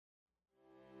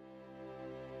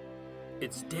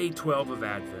It's day 12 of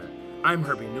Advent. I'm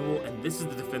Herbie Newell, and this is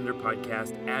the Defender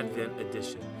Podcast Advent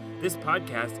Edition. This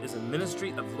podcast is a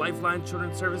ministry of Lifeline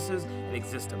Children's Services and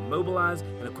exists to mobilize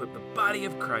and equip the body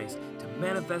of Christ to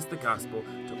manifest the gospel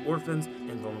to orphans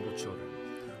and vulnerable children.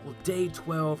 Well, day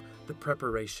 12, the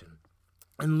preparation.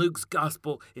 In Luke's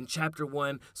Gospel, in chapter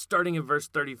 1, starting in verse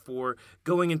 34,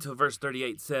 going into verse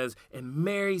 38 says, "And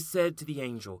Mary said to the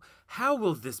angel, 'How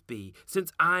will this be,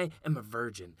 since I am a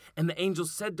virgin?' And the angel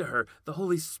said to her, 'The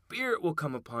Holy Spirit will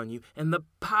come upon you, and the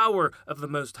power of the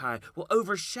Most High will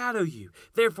overshadow you.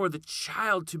 Therefore the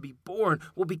child to be born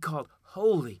will be called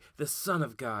Holy, the Son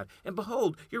of God. And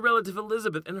behold, your relative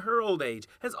Elizabeth in her old age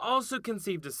has also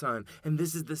conceived a son, and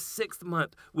this is the 6th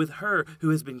month with her who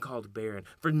has been called barren.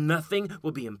 For nothing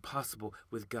will be impossible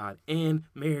with God.' And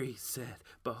Mary said,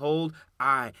 'Behold,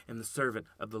 I am the servant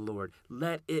of the Lord.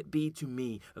 Let it be to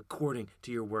me according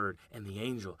to your word.' And the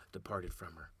angel departed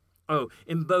from her." Oh,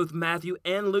 in both Matthew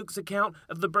and Luke's account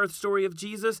of the birth story of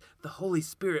Jesus, the Holy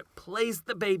Spirit placed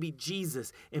the baby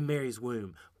Jesus in Mary's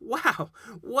womb. Wow,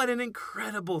 what an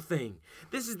incredible thing.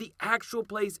 This is the actual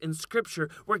place in Scripture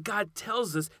where God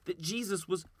tells us that Jesus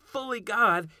was fully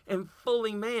God and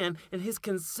fully man, and his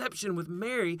conception with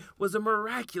Mary was a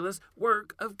miraculous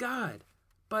work of God.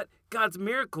 But God's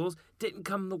miracles didn't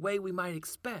come the way we might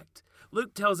expect.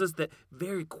 Luke tells us that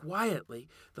very quietly,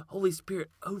 the Holy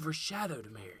Spirit overshadowed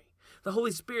Mary. The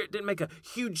Holy Spirit didn't make a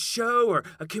huge show or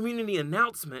a community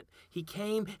announcement. He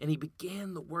came and he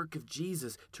began the work of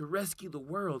Jesus to rescue the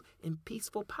world in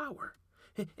peaceful power.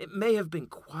 It may have been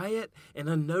quiet and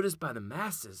unnoticed by the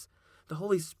masses. The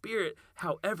Holy Spirit,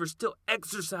 however, still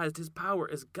exercised his power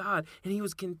as God, and he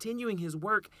was continuing his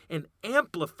work and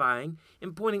amplifying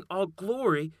and pointing all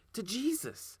glory to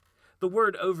Jesus. The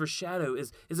word overshadow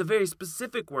is a very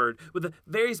specific word with a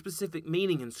very specific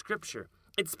meaning in Scripture.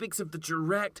 It speaks of the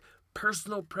direct,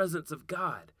 personal presence of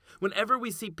God. Whenever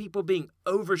we see people being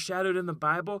overshadowed in the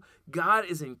Bible, God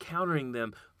is encountering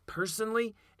them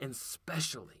personally and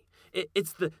specially.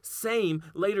 It's the same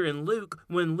later in Luke,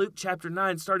 when Luke chapter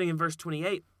 9, starting in verse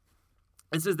 28,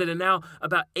 it says that and now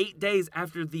about 8 days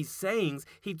after these sayings,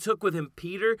 he took with him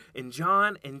Peter and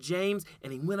John and James,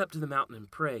 and he went up to the mountain and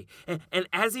prayed. And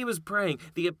as he was praying,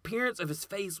 the appearance of his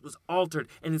face was altered,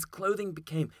 and his clothing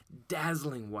became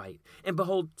dazzling white. And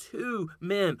behold, 2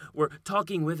 men were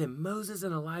talking with him, Moses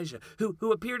and Elijah,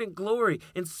 who appeared in glory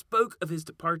and spoke of his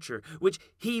departure, which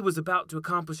he was about to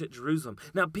accomplish at Jerusalem.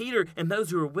 Now Peter and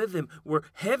those who were with him were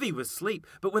heavy with sleep,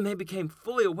 but when they became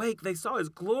fully awake, they saw his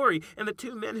glory and the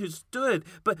 2 men who stood.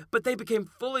 But they became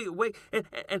fully awake,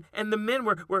 and the men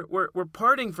were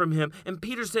parting from him. And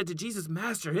Peter said to Jesus,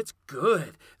 "Master, it's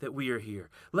good that we are here.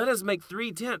 Let us make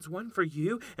 3 tents, one for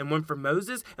you, and one for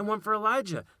Moses, and one for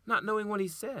Elijah," not knowing what he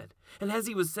said. And as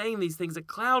he was saying these things, a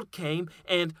cloud came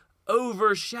and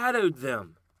overshadowed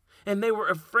them. And they were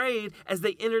afraid as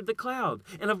they entered the cloud.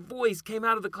 And a voice came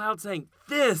out of the cloud saying,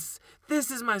 This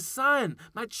is my son,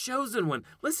 my chosen one.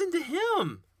 Listen to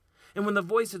him." And when the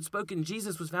voice had spoken,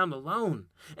 Jesus was found alone.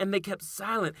 And they kept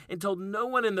silent and told no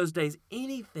one in those days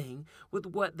anything with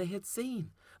what they had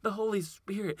seen. The Holy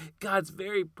Spirit, God's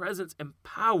very presence and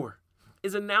power,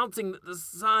 is announcing the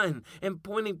Son and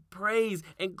pointing praise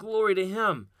and glory to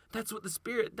him. That's what the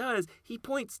Spirit does. He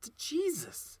points to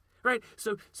Jesus, right?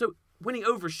 So when he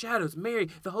overshadows Mary,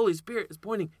 the Holy Spirit is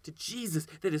pointing to Jesus,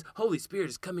 that his Holy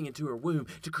Spirit is coming into her womb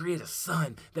to create a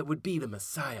son that would be the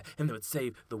Messiah and that would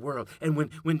save the world. And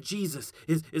when Jesus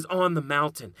is on the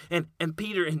mountain, and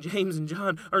Peter and James and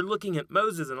John are looking at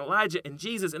Moses and Elijah and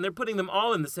Jesus, and they're putting them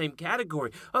all in the same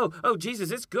category. Oh,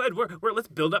 Jesus, it's good. Let's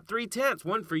build up 3 tents,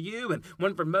 one for you and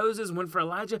one for Moses, one for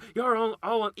Elijah. You're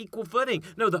all on equal footing.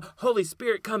 No, the Holy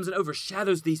Spirit comes and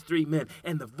overshadows these 3 men,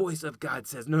 and the voice of God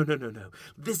says, No.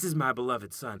 This is my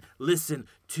beloved Son. Listen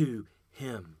to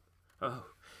him. Oh,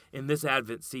 in this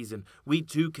Advent season, we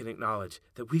too can acknowledge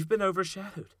that we've been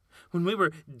overshadowed. When we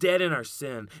were dead in our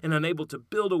sin and unable to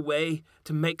build a way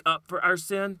to make up for our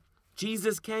sin,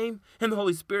 Jesus came and the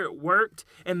Holy Spirit worked,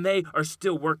 and they are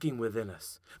still working within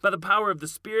us. By the power of the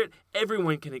Spirit,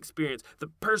 everyone can experience the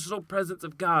personal presence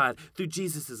of God through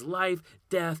Jesus' life,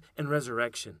 death, and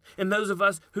resurrection. And those of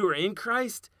us who are in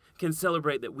Christ can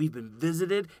celebrate that we've been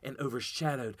visited and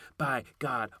overshadowed by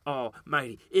God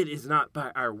Almighty. It is not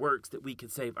by our works that we can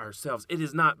save ourselves. It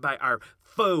is not by our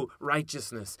faux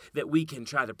righteousness that we can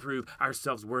try to prove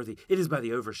ourselves worthy. It is by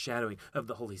the overshadowing of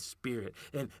the Holy Spirit,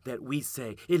 and that we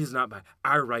say it is not by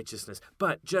our righteousness,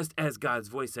 but just as God's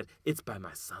voice said, it's by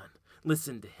my Son.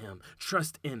 Listen to him.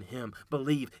 Trust in him.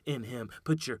 Believe in him.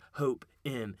 Put your hope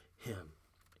in him.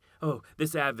 Oh,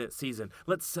 this Advent season,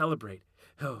 let's celebrate.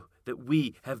 Oh, that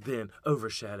we have been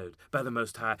overshadowed by the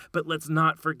Most High. But let's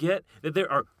not forget that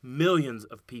there are millions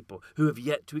of people who have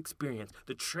yet to experience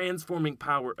the transforming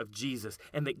power of Jesus,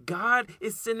 and that God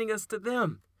is sending us to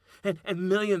them. And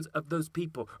millions of those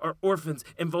people are orphans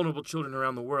and vulnerable children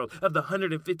around the world. Of the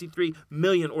 153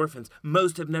 million orphans,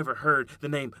 most have never heard the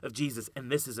name of Jesus. And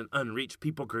this is an unreached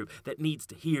people group that needs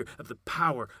to hear of the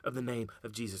power of the name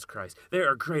of Jesus Christ. There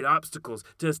are great obstacles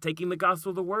to us taking the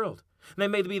gospel of the world. And they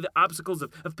may be the obstacles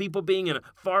of people being in a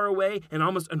faraway and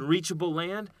almost unreachable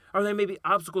land, or they may be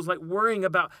obstacles like worrying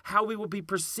about how we will be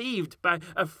perceived by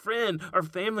a friend or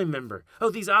family member.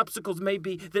 Oh, these obstacles may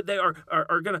be that they are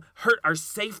going to hurt our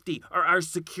safety or our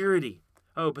security.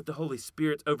 Oh, but the Holy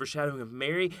Spirit's overshadowing of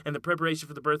Mary and the preparation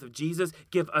for the birth of Jesus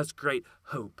give us great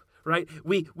hope. Right?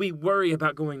 We worry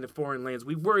about going to foreign lands.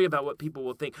 We worry about what people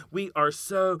will think. We are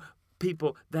so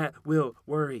people that will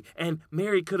worry. And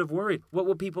Mary could have worried. What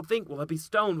will people think? Will I be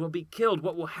stoned? Will I be killed?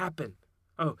 What will happen?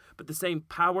 Oh, but the same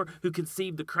power who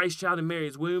conceived the Christ child in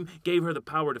Mary's womb gave her the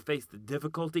power to face the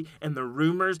difficulty and the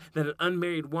rumors that an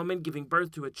unmarried woman giving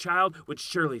birth to a child would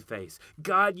surely face.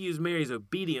 God used Mary's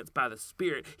obedience by the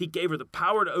Spirit. He gave her the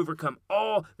power to overcome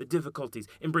all the difficulties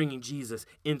in bringing Jesus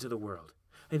into the world.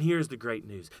 And here's the great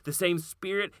news. The same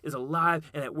Spirit is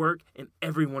alive and at work in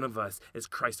every one of us as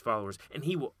Christ followers, and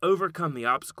He will overcome the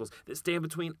obstacles that stand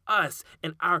between us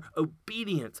and our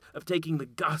obedience of taking the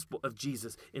gospel of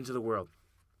Jesus into the world.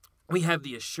 We have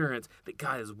the assurance that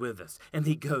God is with us and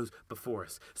He goes before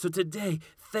us. So today,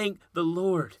 thank the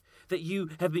Lord that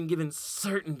you have been given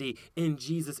certainty in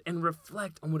Jesus, and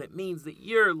reflect on what it means that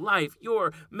your life,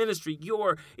 your ministry,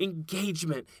 your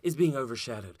engagement is being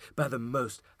overshadowed by the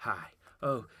Most High.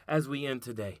 Oh, as we end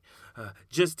today,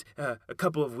 just a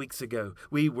couple of weeks ago,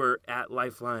 we were at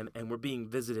Lifeline and were being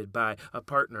visited by a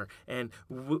partner. And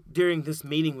during this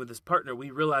meeting with this partner, we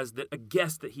realized that a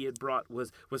guest that he had brought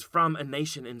was from a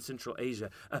nation in Central Asia,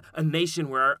 a nation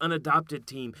where our unadopted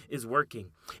team is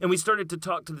working. And we started to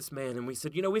talk to this man, and we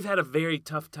said, we've had a very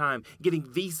tough time getting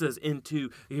visas into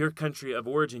your country of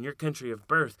origin, your country of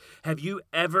birth. Have you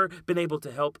ever been able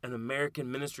to help an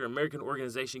American ministry or American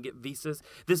organization get visas?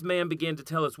 This man began to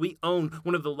tell us, we own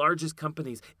one of the largest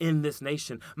companies in this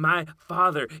nation. My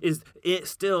father is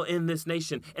still in this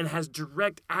nation and has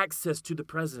direct access to the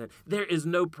president. There is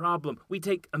no problem. We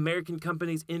take American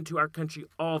companies into our country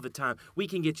all the time. We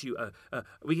can get you a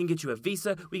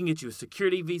visa, we can get you a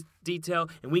security detail,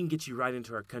 and we can get you right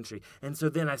into our country. And so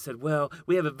then I said, well,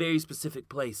 we have a very specific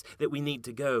place that we need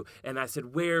to go. And I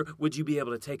said, where would you be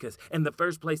able to take us? And the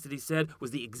first place that he said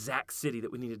was the exact city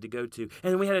that we needed to go to.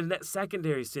 And we had a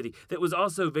secondary city that was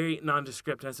also very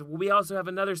nondescript. And I said, well, we also have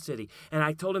another city. And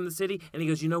I told him the city, and he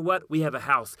goes, you know what? We have a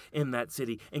house in that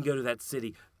city and go to that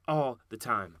city all the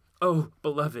time. Oh,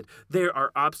 beloved, there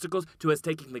are obstacles to us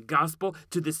taking the gospel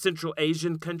to this Central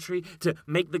Asian country to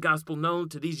make the gospel known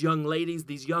to these young ladies,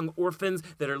 these young orphans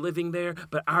that are living there.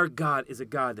 But our God is a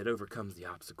God that overcomes the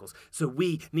obstacles. So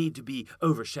we need to be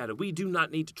overshadowed. We do not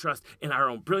need to trust in our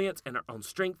own brilliance and our own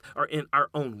strength or in our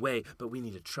own way, but we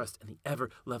need to trust in the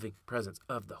ever-loving presence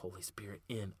of the Holy Spirit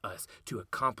in us to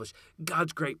accomplish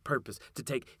God's great purpose, to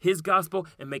take His gospel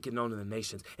and make it known in the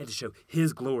nations, and to show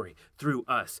His glory through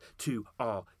us to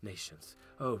all nations.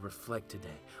 Oh, reflect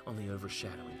today on the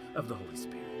overshadowing of the Holy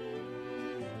Spirit.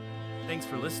 Thanks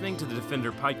for listening to the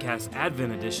Defender Podcast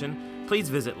Advent Edition. Please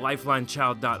visit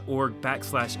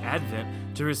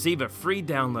lifelinechild.org/Advent to receive a free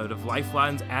download of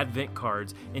Lifeline's Advent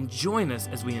cards and join us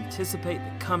as we anticipate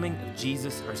the coming of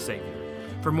Jesus, our Savior.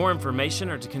 For more information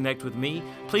or to connect with me,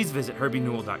 please visit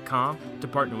herbienewell.com. To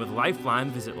partner with Lifeline,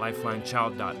 visit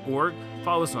lifelinechild.org.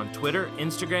 Follow us on Twitter,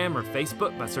 Instagram, or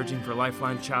Facebook by searching for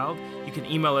Lifeline Child. You can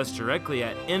email us directly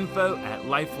at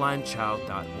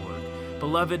info@lifelinechild.org.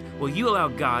 Beloved, will you allow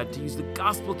God to use the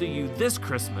gospel through you this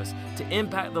Christmas to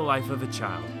impact the life of a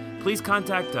child? Please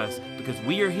contact us because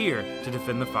we are here to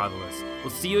defend the fatherless.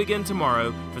 We'll see you again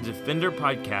tomorrow for the Defender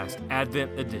Podcast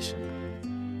Advent Edition.